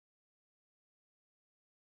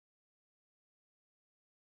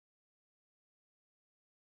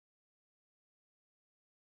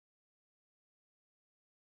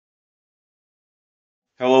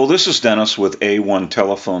Hello, this is Dennis with A1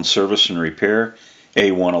 Telephone Service and Repair,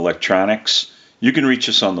 A1 Electronics. You can reach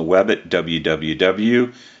us on the web at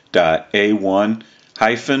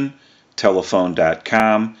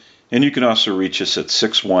www.a1-telephone.com, and you can also reach us at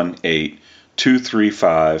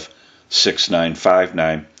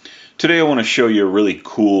 618-235-6959. Today I want to show you a really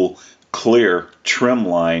cool, clear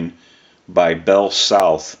Trimline by Bell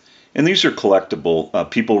South. And these are collectible.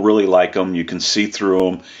 People really like them. You can see through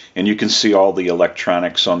them, and you can see all the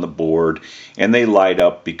electronics on the board. And they light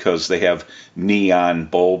up because they have neon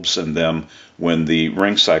bulbs in them when the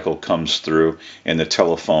ring cycle comes through and the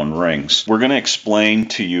telephone rings. We're going to explain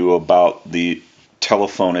to you about the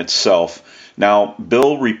telephone itself. Now,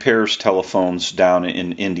 Bill repairs telephones down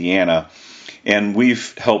in Indiana, and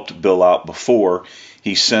we've helped Bill out before.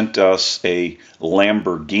 He sent us a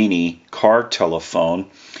Lamborghini car telephone,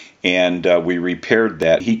 and we repaired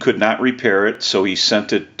that. He could not repair it, so he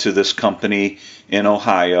sent it to this company in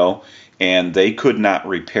Ohio, and they could not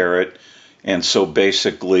repair it, and so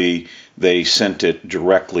basically they sent it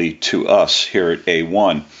directly to us here at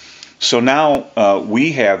A1. So now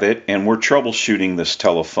we have it, and we're troubleshooting this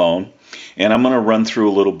telephone, and I'm going to run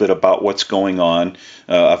through a little bit about what's going on.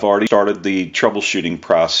 I've already started the troubleshooting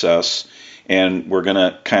process, and we're going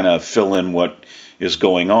to kind of fill in what is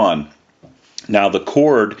going on. Now the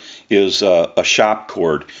cord is a shop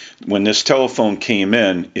cord. When this telephone came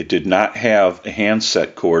in, it did not have a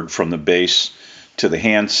handset cord from the base to the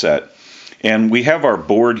handset. And we have our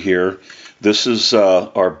board here. This is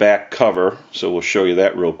our back cover, so we'll show you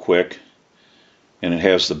that real quick. And it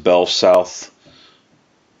has the Bell South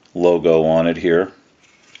logo on it here.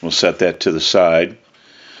 We'll set that to the side.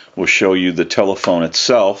 We'll show you the telephone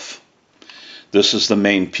itself. This is the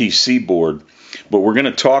main PC board. But we're going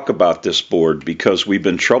to talk about this board because we've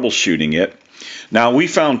been troubleshooting it. Now, we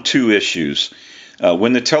found two issues.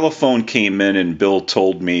 When the telephone came in and Bill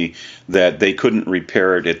told me that they couldn't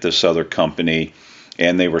repair it at this other company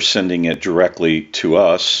and they were sending it directly to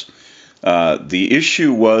us, the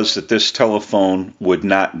issue was that this telephone would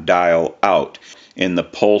not dial out in the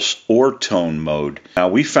pulse or tone mode. Now,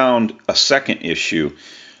 we found a second issue,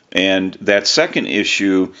 and that second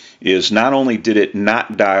issue is not only did it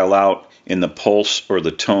not dial out in the pulse or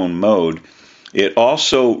the tone mode, it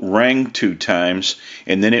also rang 2 times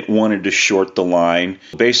and then it wanted to short the line.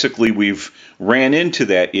 Basically, we've ran into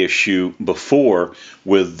that issue before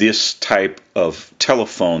with this type of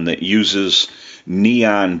telephone that uses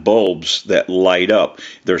neon bulbs that light up.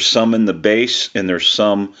 There's some in the base and there's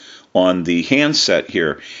some on the handset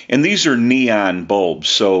here, and these are neon bulbs,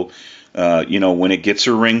 so when it gets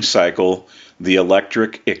a ring cycle, the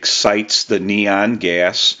electric excites the neon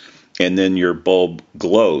gas and then your bulb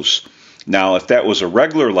glows. Now, if that was a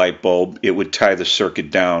regular light bulb, it would tie the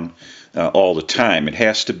circuit down all the time. It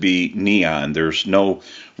has to be neon. There's no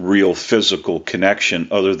real physical connection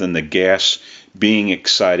other than the gas being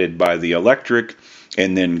excited by the electric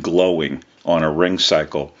and then glowing on a ring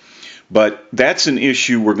cycle. But that's an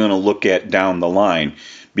issue we're going to look at down the line,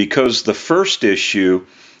 because the first issue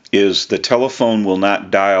is the telephone will not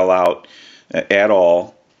dial out at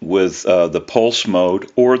all with the pulse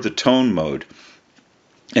mode or the tone mode.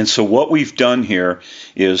 And so what we've done here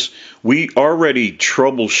is we already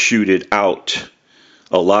troubleshooted out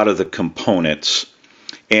a lot of the components,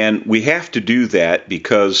 and we have to do that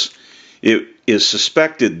because it is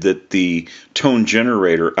suspected that the tone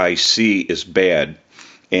generator IC is bad,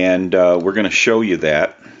 and we're going to show you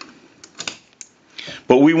that.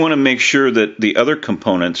 But we want to make sure that the other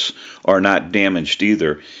components are not damaged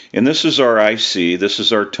either. And this is our IC. This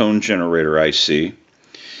is our tone generator IC.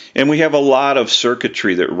 And we have a lot of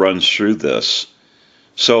circuitry that runs through this.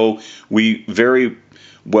 So we very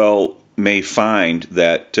well may find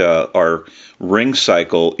that our ring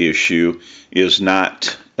cycle issue is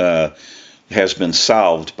not has been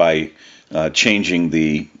solved by changing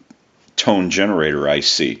the tone generator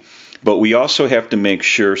IC. But we also have to make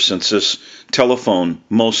sure, since this telephone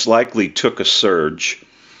most likely took a surge,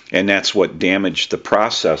 and that's what damaged the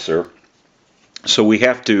processor, so we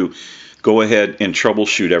have to go ahead and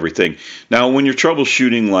troubleshoot everything. Now, when you're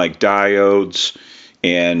troubleshooting like diodes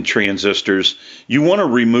and transistors, you want to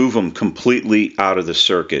remove them completely out of the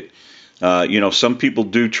circuit. Some people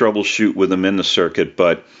do troubleshoot with them in the circuit,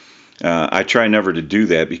 but I try never to do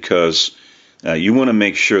that because you want to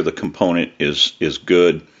make sure the component is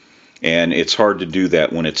good. And it's hard to do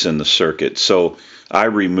that when it's in the circuit. So I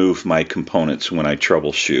remove my components when I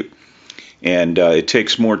troubleshoot. And it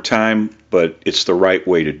takes more time, but it's the right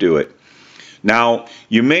way to do it. Now,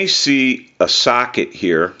 you may see a socket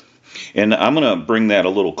here, and I'm going to bring that a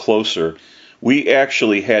little closer. We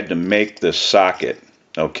actually had to make this socket,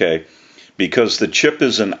 okay, because the chip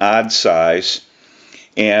is an odd size,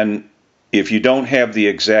 and if you don't have the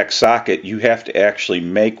exact socket, you have to actually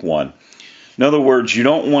make one. In other words, you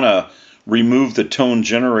don't want to remove the tone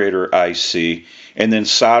generator IC and then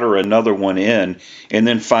solder another one in and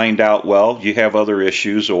then find out, well, you have other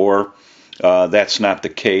issues, or that's not the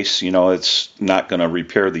case. It's not going to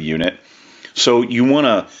repair the unit. So you want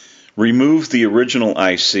to remove the original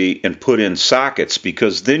IC and put in sockets,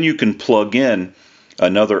 because then you can plug in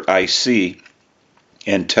another IC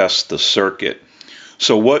and test the circuit.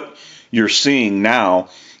 So what you're seeing now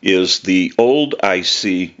is the old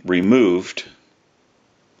IC removed,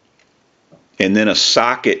 and then a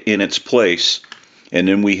socket in its place, and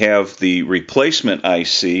then we have the replacement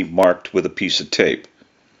IC marked with a piece of tape.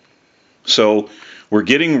 So we're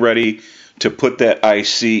getting ready to put that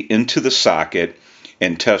IC into the socket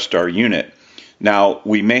and test our unit. Now,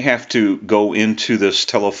 we may have to go into this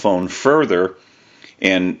telephone further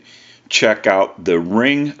and check out the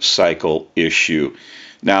ring cycle issue.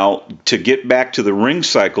 Now, to get back to the ring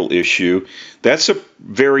cycle issue, that's a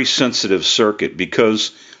very sensitive circuit,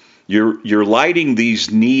 because you're lighting these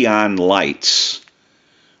neon lights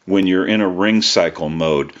when you're in a ring cycle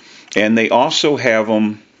mode, and they also have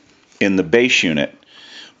them in the base unit.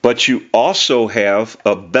 But you also have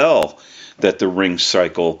a bell that the ring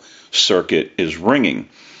cycle circuit is ringing.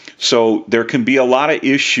 So there can be a lot of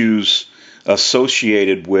issues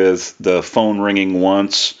associated with the phone ringing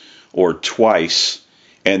once or twice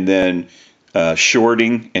and then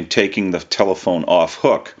shorting and taking the telephone off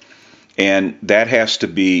hook. And that has to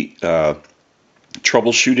be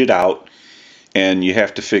troubleshooted out, and you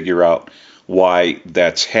have to figure out why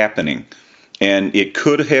that's happening. And it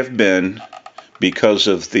could have been because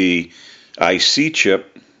of the IC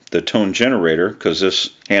chip, the tone generator, because this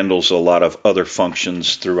handles a lot of other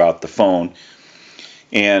functions throughout the phone,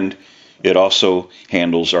 and it also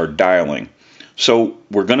handles our dialing. So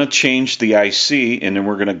we're going to change the IC, and then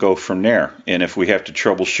we're going to go from there. And if we have to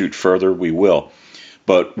troubleshoot further, we will.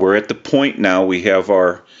 But we're at the point now we have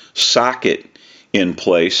our socket in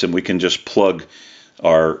place, and we can just plug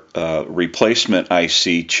our replacement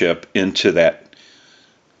IC chip into that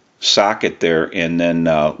socket there, and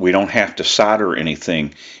then we don't have to solder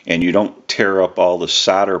anything, and you don't tear up all the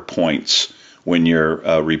solder points when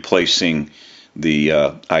you're replacing the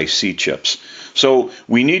IC chips. So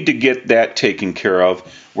we need to get that taken care of.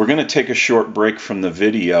 We're going to take a short break from the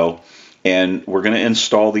video, and we're going to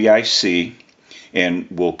install the IC, and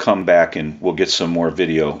we'll come back and we'll get some more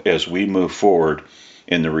video as we move forward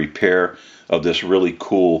in the repair of this really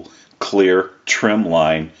cool clear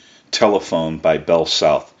Trimline telephone by Bell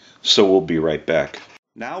South. So we'll be right back.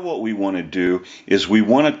 Now what we want to do is we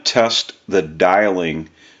want to test the dialing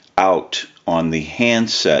out on the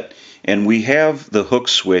handset, and we have the hook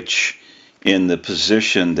switch in the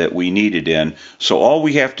position that we need it in. So all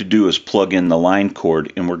we have to do is plug in the line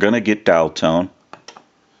cord, and we're going to get dial tone.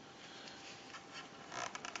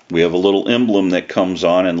 We have a little emblem that comes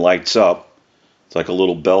on and lights up. It's like a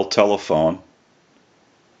little Bell telephone.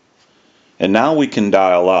 And now we can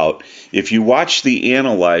dial out. If you watch the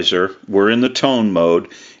analyzer, we're in the tone mode,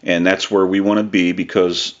 and that's where we want to be,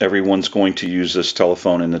 because everyone's going to use this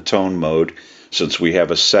telephone in the tone mode since we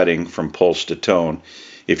have a setting from pulse to tone.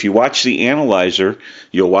 If you watch the analyzer,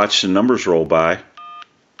 you'll watch the numbers roll by.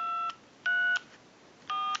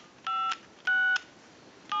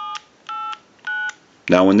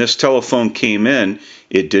 Now when this telephone came in,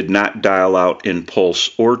 it did not dial out in pulse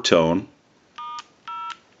or tone.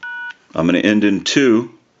 I'm going to end in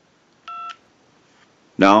 2.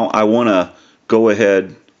 Now I want to go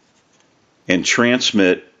ahead and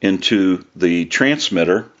transmit into the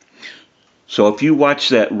transmitter. So if you watch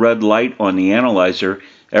that red light on the analyzer,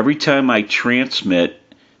 every time I transmit,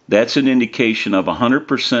 that's an indication of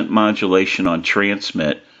 100% modulation on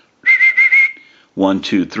transmit. 1,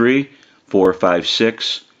 2, 3, 4, 5,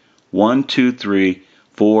 6. 1, 2, 3,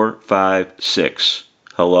 4, 5, 6.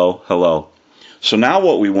 Hello, hello. So now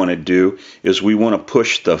what we want to do is we want to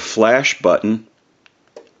push the flash button.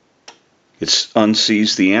 It's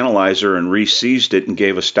unseized the analyzer and reseized it and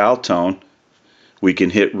gave us dial tone. We can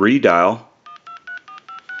hit redial,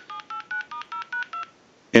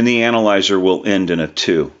 and the analyzer will end in a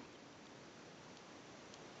 2.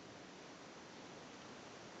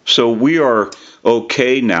 So we are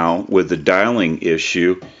okay now with the dialing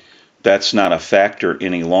issue. That's not a factor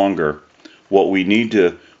any longer. What we need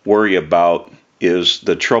to worry about is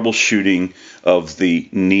the troubleshooting of the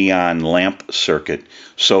neon lamp circuit.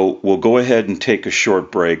 So we'll go ahead and take a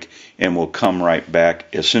short break, and we'll come right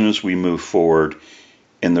back as soon as we move forward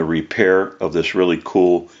in the repair of this really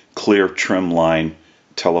cool clear Trimline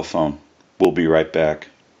telephone. We'll be right back.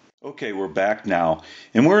 Okay, we're back now,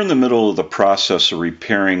 and we're in the middle of the process of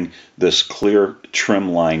repairing this clear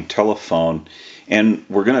Trimline telephone, and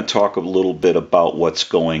we're going to talk a little bit about what's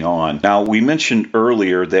going on. Now, we mentioned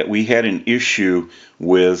earlier that we had an issue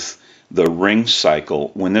with the ring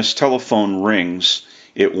cycle. When this telephone rings,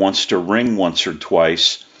 it wants to ring once or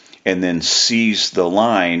twice and then seize the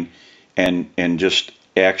line and just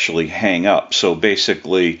actually hang up. So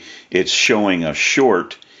basically, it's showing a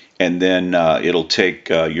short, and then it'll take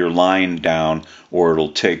your line down, or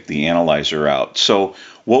it'll take the analyzer out. So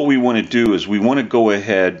what we want to do is we want to go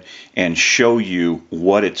ahead and show you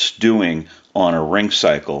what it's doing on a ring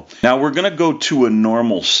cycle. Now we're going to go to a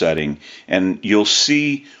normal setting, and you'll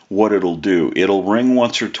see what it'll do. It'll ring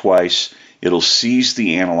once or twice, it'll seize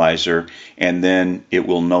the analyzer, and then it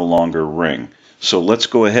will no longer ring. So let's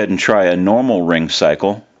go ahead and try a normal ring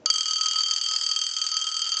cycle.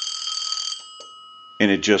 And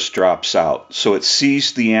it just drops out. So it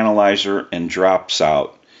sees the analyzer and drops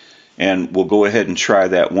out. And we'll go ahead and try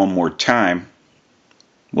that one more time.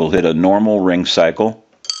 We'll hit a normal ring cycle.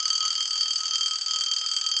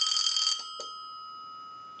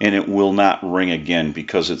 And it will not ring again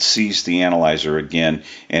because it sees the analyzer again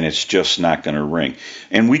and it's just not going to ring.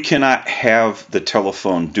 And we cannot have the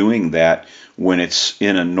telephone doing that when it's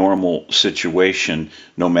in a normal situation,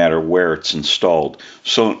 no matter where it's installed.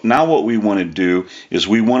 So now what we want to do is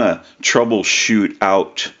we want to troubleshoot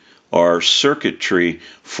out our circuitry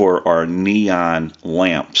for our neon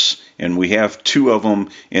lamps. And we have two of them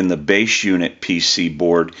in the base unit PC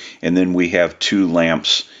board, and then we have two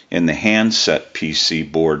lamps in the handset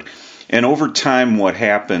PC board. And over time what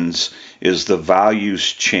happens is the values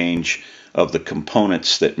change of the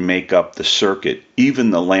components that make up the circuit.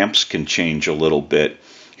 Even the lamps can change a little bit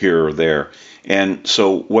here or there. And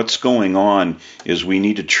so what's going on is we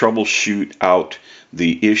need to troubleshoot out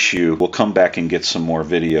the issue. We'll come back and get some more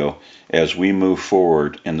video as we move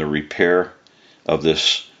forward in the repair of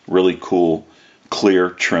this really cool clear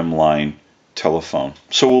Trimline telephone.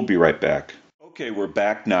 So we'll be right back. Okay, we're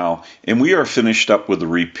back now, and we are finished up with the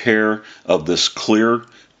repair of this clear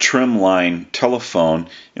Trimline telephone,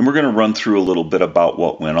 and we're going to run through a little bit about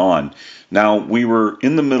what went on. Now, we were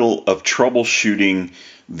in the middle of troubleshooting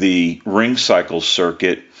the ring cycle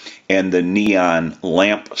circuit and the neon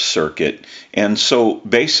lamp circuit, and so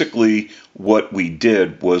basically what we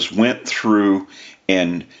did was went through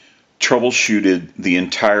and troubleshooted the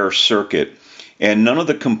entire circuit, and none of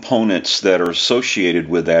the components that are associated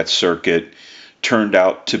with that circuit turned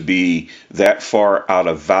out to be that far out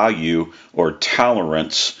of value or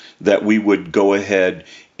tolerance that we would go ahead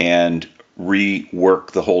and rework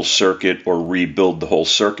the whole circuit or rebuild the whole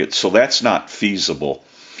circuit. So that's not feasible.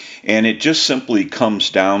 And it just simply comes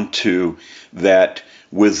down to that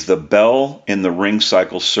with the bell in the ring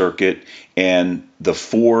cycle circuit and the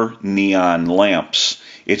 4 neon lamps,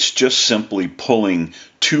 it's just simply pulling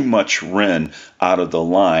too much Rin out of the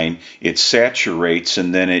line. It saturates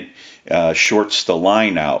and then it shorts the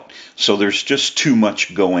line out. So there's just too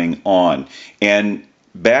much going on. And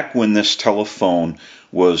back when this telephone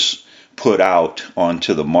was put out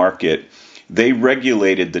onto the market, they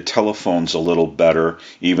regulated the telephones a little better,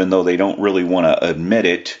 even though they don't really want to admit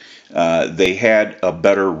it. They had a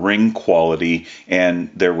better ring quality,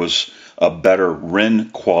 and there was a better Rin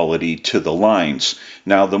quality to the lines.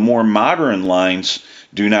 Now, the more modern lines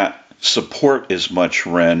do not support as much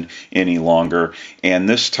Rin any longer, and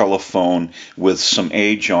this telephone with some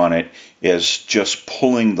age on it is just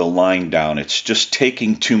pulling the line down. It's just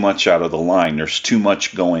taking too much out of the line. There's too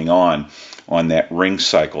much going on that ring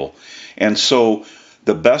cycle. And so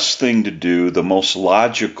the best thing to do, the most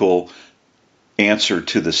logical answer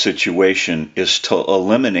to the situation, is to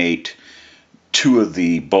eliminate 2 of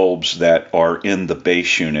the bulbs that are in the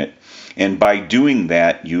base unit. And by doing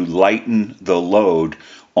that, you lighten the load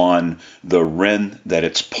on the Rin that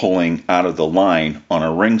it's pulling out of the line on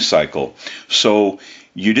a ring cycle. So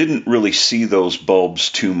you didn't really see those bulbs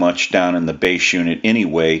too much down in the base unit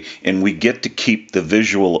anyway, and we get to keep the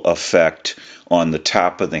visual effect on the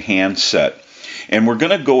top of the handset. And we're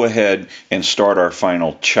going to go ahead and start our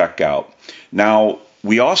final checkout. Now,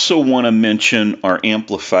 we also want to mention our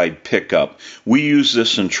amplified pickup. We use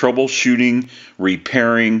this in troubleshooting,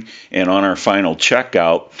 repairing, and on our final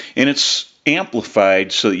checkout, and it's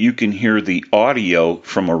amplified so that you can hear the audio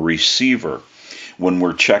from a receiver. when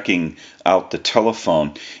we're checking out the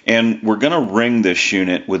telephone. And we're going to ring this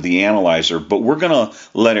unit with the analyzer, but we're going to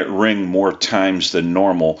let it ring more times than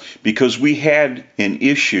normal because we had an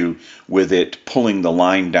issue with it pulling the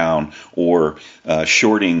line down or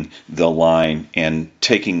shorting the line and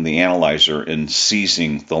taking the analyzer and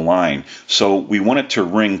seizing the line. So we want it to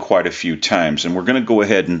ring quite a few times, and we're going to go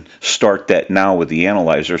ahead and start that now with the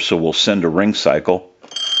analyzer. So we'll send a ring cycle.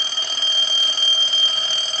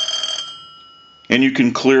 And you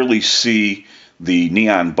can clearly see the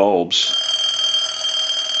neon bulbs.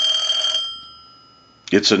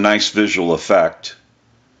 It's a nice visual effect.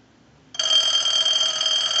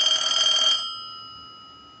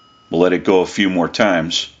 We'll let it go a few more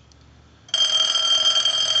times.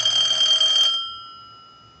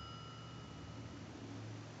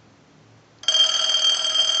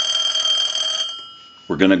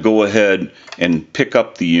 We're going to go ahead and pick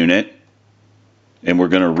up the unit, and we're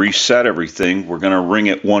going to reset everything. We're going to ring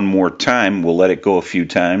it one more time. We'll let it go a few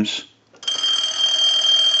times.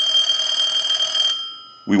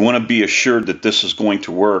 We want to be assured that this is going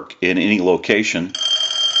to work in any location.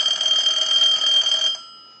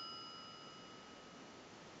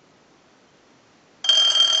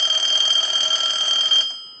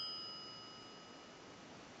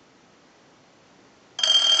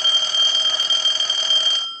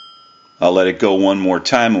 I'll let it go one more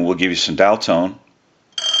time and we'll give you some dial tone.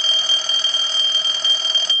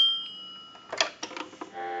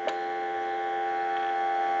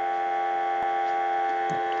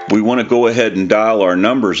 We want to go ahead and dial our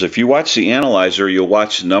numbers. If you watch the analyzer, you'll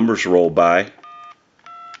watch the numbers roll by.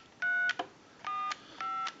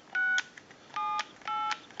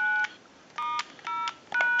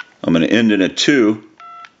 I'm going to end in a 2.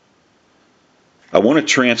 I want to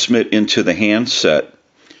transmit into the handset.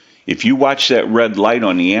 If you watch that red light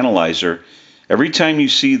on the analyzer, every time you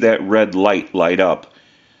see that red light light up,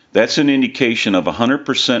 that's an indication of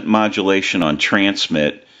 100% modulation on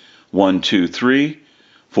transmit. 1, 2, 3,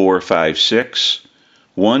 4, 5, 6.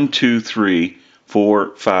 1, 2, 3,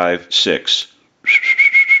 4, 5, 6.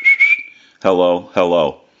 Hello,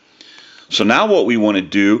 hello. So now what we want to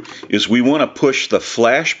do is we want to push the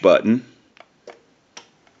flash button,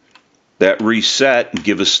 that reset, and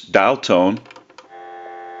give us dial tone.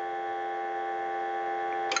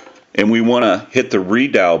 And we want to hit the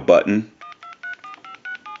redial button,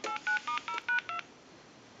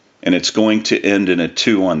 and it's going to end in a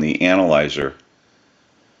 2 on the analyzer.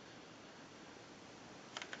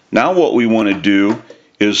 Now what we want to do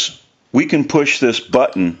is we can push this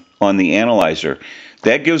button on the analyzer.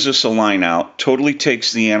 That gives us a line out, totally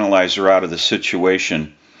takes the analyzer out of the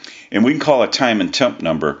situation, and we can call a time and temp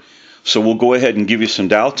number. So we'll go ahead and give you some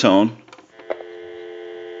dial tone.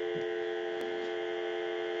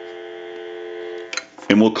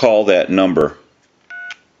 And we'll call that number.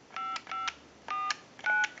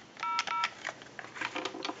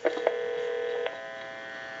 Good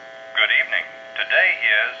evening. Today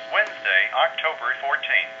is Wednesday, October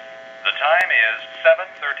 14th. The time is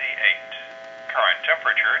 7:38. Current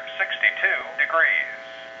temperature 62 degrees.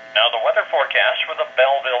 Now the weather forecast for the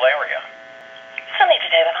Belleville area. Sunny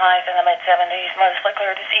today with highs in the mid-70s, mostly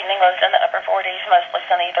clear this evening, lows in the upper 40s, mostly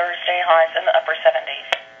sunny Thursday, highs in the upper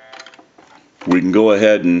 70s. We can go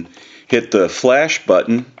ahead and hit the flash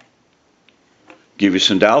button, give you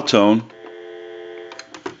some dial tone,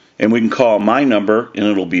 and we can call my number and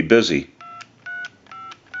it'll be busy.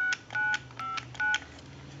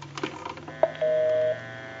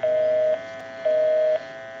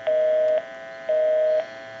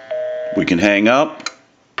 We can hang up.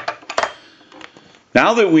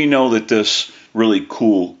 Now that we know that this really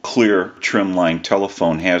cool, clear Trimline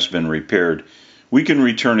telephone has been repaired, we can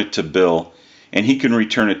return it to Bill, and he can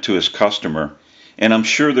return it to his customer, and I'm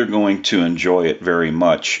sure they're going to enjoy it very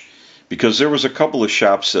much, because there was a couple of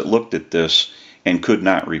shops that looked at this and could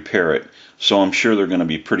not repair it, so I'm sure they're going to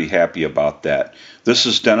be pretty happy about that. This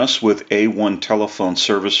is Dennis with A1 Telephone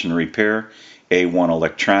Service and Repair, A1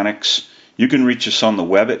 Electronics. You can reach us on the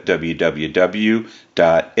web at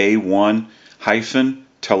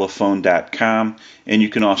www.a1-telephone.com, and you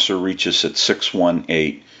can also reach us at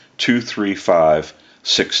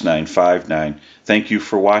 618-235-6959. Thank you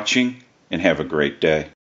for watching, and have a great day.